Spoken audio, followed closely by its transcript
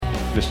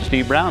Mr.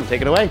 Steve Brown,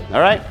 take it away. All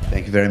right.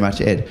 Thank you very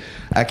much, Ed.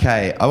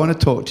 Okay, I want to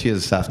talk to you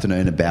this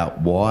afternoon about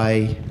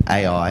why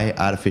AI,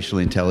 artificial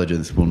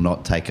intelligence, will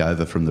not take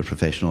over from the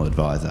professional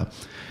advisor.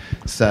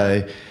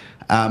 So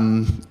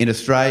in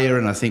Australia,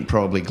 and I think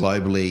probably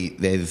globally,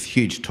 there's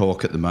huge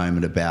talk at the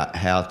moment about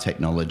how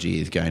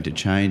technology is going to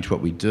change what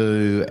we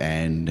do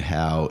and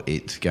how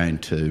it's going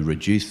to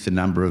reduce the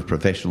number of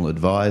professional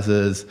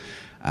advisors.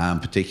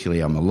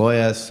 Particularly, I'm a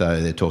lawyer, so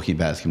they're talking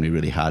about it's going to be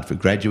really hard for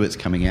graduates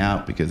coming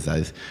out because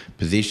those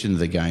positions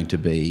are going to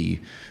be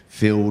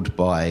filled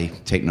by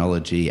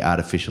technology,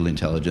 artificial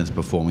intelligence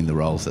performing the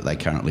roles that they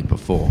currently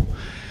perform.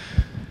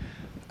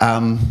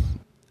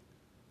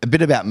 A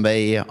bit about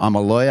me. I'm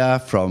a lawyer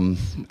from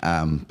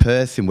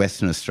Perth in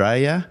Western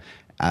Australia.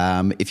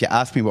 If you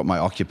ask me what my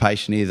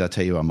occupation is, I'll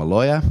tell you I'm a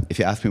lawyer. If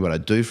you ask me what I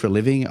do for a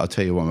living, I'll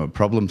tell you I'm a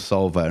problem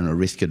solver and a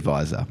risk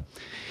advisor.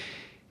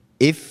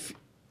 If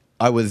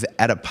I was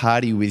at a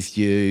party with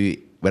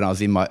you when I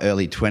was in my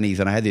early 20s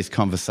and I had this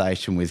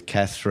conversation with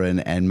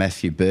Catherine and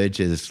Matthew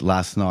Burgess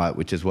last night,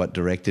 which is what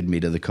directed me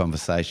to the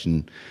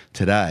conversation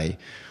today,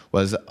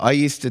 was I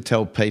used to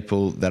tell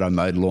people that I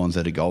mowed lawns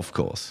at a golf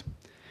course.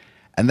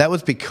 And that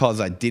was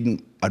because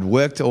I'd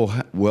worked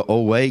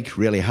all week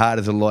really hard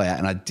as a lawyer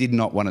and I did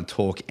not want to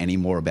talk any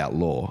more about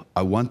law.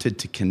 I wanted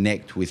to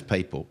connect with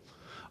people.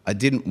 I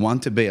didn't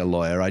want to be a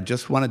lawyer. I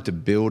just wanted to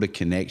build a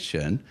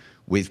connection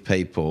with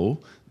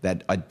people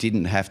that I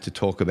didn't have to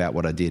talk about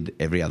what I did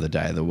every other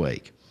day of the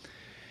week.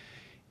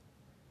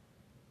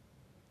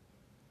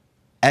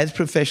 As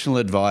professional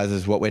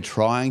advisors, what we're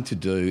trying to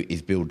do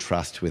is build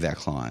trust with our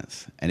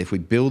clients. And if we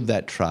build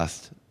that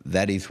trust,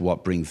 that is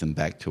what brings them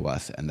back to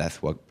us, and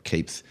that's what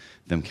keeps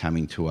them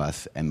coming to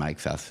us and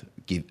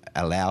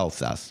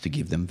allows us to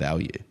give them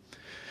value.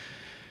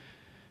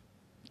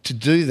 To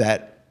do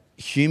that,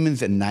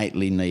 humans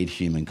innately need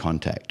human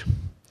contact.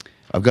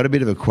 I've got a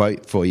bit of a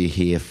quote for you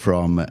here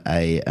from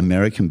an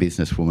American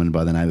businesswoman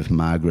by the name of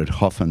Margaret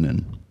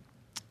Hoffman.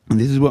 And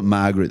this is what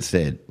Margaret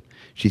said.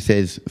 She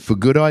says, "For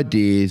good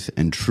ideas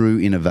and true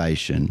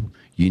innovation,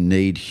 you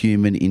need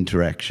human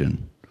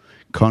interaction,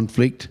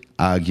 conflict,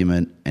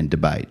 argument, and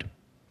debate."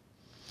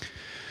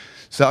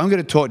 So I'm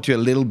going to talk to you a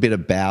little bit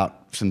about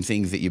some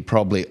things that you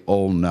probably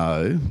all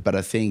know, but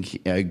I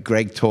think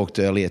Greg talked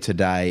earlier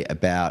today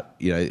about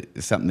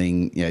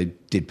something.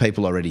 Did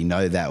people already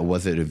know that, or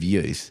was it of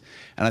use?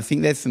 And I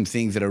think there's some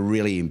things that are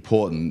really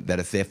important that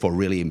are therefore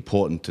really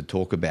important to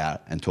talk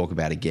about and talk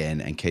about again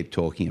and keep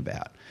talking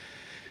about.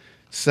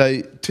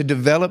 So to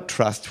develop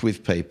trust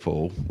with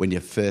people when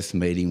you're first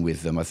meeting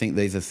with them, I think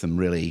these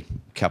are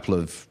couple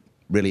of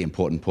really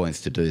important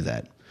points to do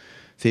that.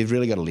 So you've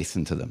really got to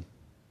listen to them.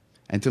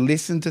 And to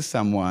listen to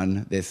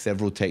someone, there's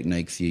several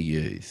techniques you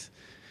use.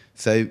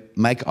 So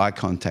make eye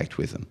contact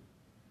with them.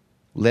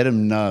 Let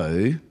them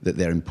know that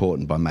they're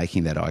important by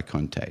making that eye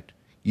contact.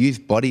 Use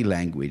body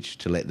language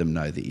to let them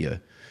know that you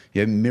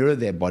mirror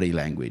their body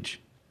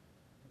language.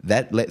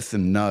 That lets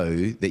them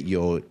know that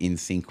you're in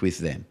sync with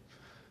them.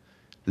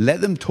 Let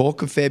them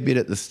talk a fair bit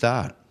at the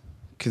start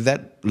because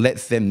that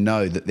lets them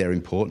know that they're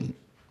important.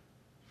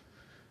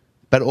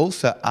 But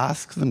also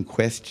ask them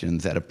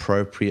questions at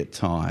appropriate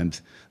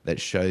times that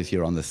shows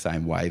you're on the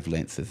same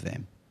wavelengths as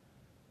them.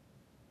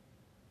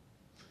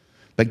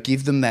 But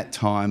give them that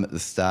time at the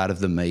start of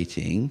the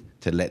meeting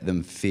to let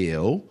them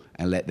feel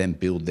and let them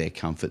build their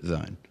comfort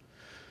zone.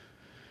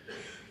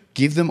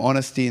 Give them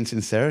honesty and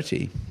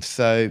sincerity.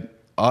 So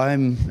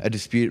I'm a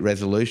dispute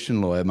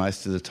resolution lawyer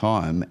most of the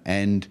time,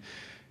 and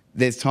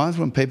there's times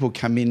when people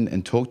come in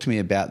and talk to me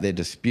about their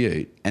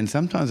dispute, and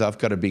sometimes I've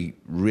got to be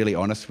really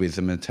honest with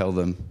them and tell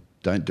them,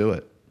 don't do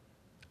it.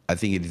 I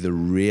think it is a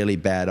really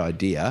bad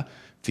idea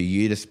for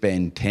you to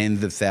spend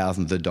tens of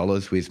thousands of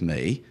dollars with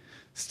me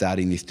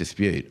starting this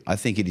dispute. I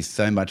think it is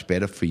so much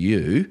better for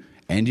you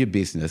and your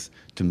business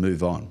to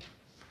move on.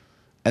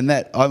 And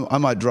that I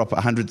might drop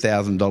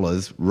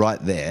 $100,000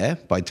 right there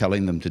by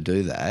telling them to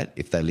do that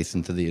if they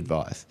listen to the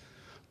advice.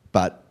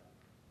 But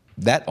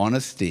that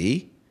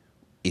honesty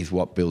is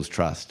what builds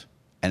trust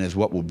and is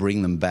what will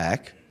bring them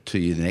back to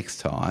you the next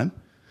time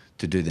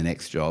to do the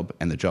next job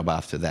and the job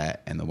after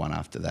that and the one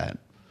after that.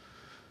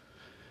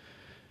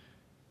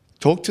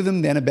 Talk to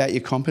them then about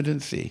your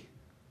competency.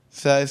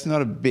 So it's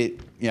not a bit,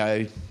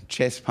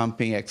 chest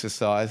pumping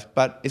exercise,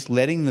 but it's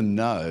letting them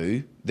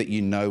know that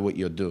you know what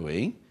you're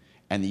doing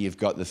and that you've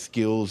got the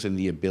skills and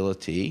the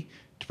ability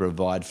to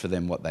provide for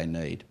them what they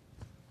need.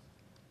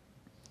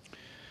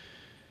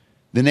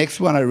 The next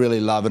one I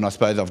really love, and I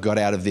suppose I've got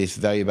out of this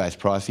value-based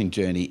pricing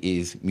journey,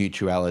 is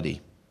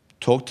mutuality.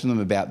 Talk to them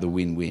about the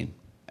win-win.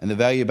 And the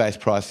value-based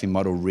pricing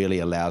model really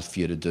allows for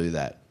you to do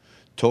that.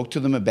 Talk to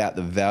them about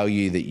the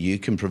value that you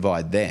can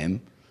provide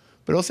them,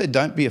 but also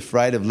don't be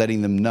afraid of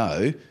letting them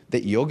know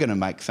that you're going to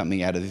make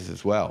something out of this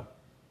as well.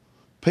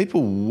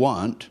 People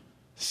want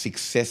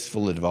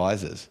successful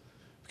advisors,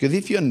 because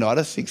if you're not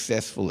a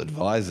successful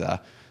advisor,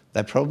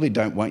 they probably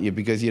don't want you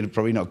because you're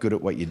probably not good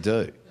at what you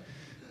do.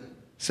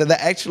 So they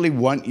actually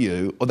want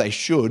you, or they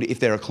should if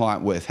they're a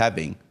client worth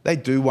having. They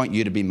do want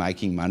you to be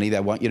making money. They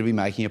want you to be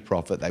making a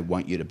profit. They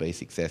want you to be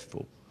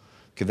successful.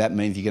 because that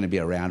means you're going to be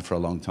around for a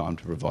long time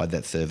to provide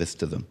that service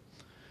to them.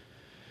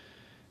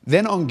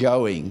 Then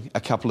ongoing, a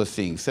couple of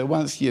things. So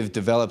once you've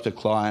developed a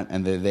client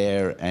and they're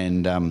there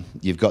and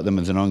you've got them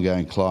as an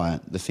ongoing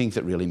client, the things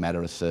that really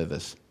matter are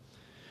service.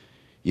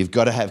 You've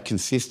got to have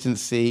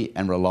consistency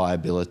and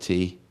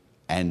reliability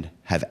and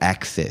have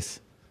access.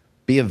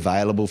 Be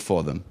available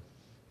for them.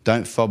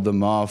 Don't fob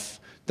them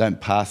off.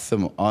 Don't pass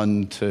them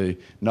on to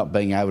not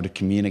being able to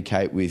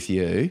communicate with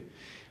you.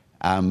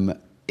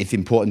 It's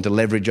important to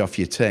leverage off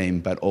your team,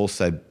 but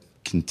also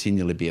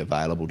continually be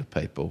available to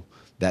people.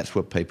 That's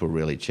what people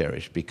really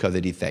cherish, because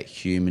it is that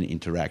human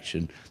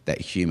interaction,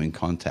 that human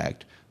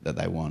contact that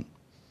they want.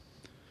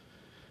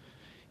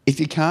 If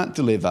you can't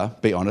deliver,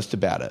 be honest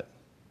about it.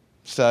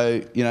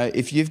 So,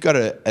 if you've got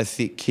a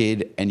sick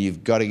kid and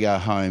you've got to go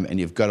home and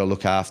you've got to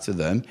look after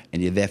them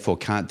and you therefore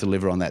can't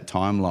deliver on that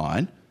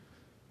timeline,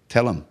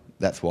 tell them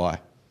that's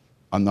why.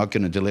 I'm not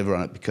going to deliver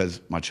on it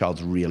because my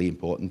child's really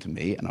important to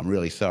me and I'm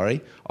really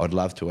sorry. I would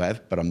love to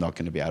have, but I'm not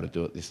going to be able to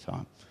do it this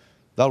time.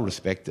 They'll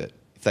respect it.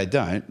 If they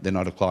don't, they're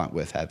not a client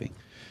worth having.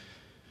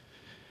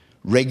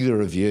 Regular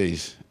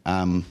reviews.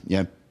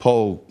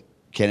 Paul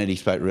Kennedy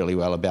spoke really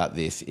well about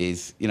this,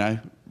 is,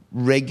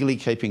 regularly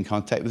keep in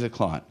contact with a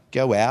client.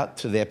 Go out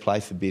to their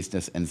place of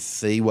business and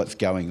see what's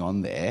going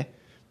on there,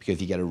 because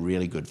you get a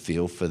really good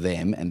feel for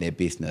them and their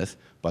business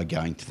by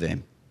going to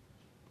them.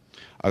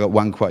 I got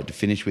one quote to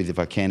finish with, if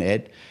I can,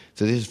 Ed.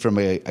 So this is from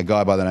a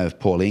guy by the name of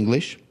Paul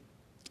English.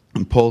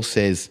 And Paul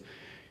says,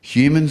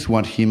 humans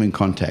want human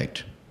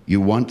contact.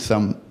 You want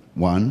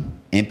someone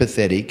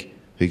empathetic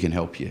who can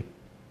help you.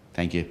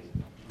 Thank you.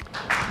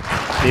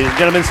 Ladies and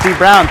gentlemen, Steve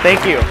Brown,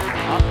 thank you.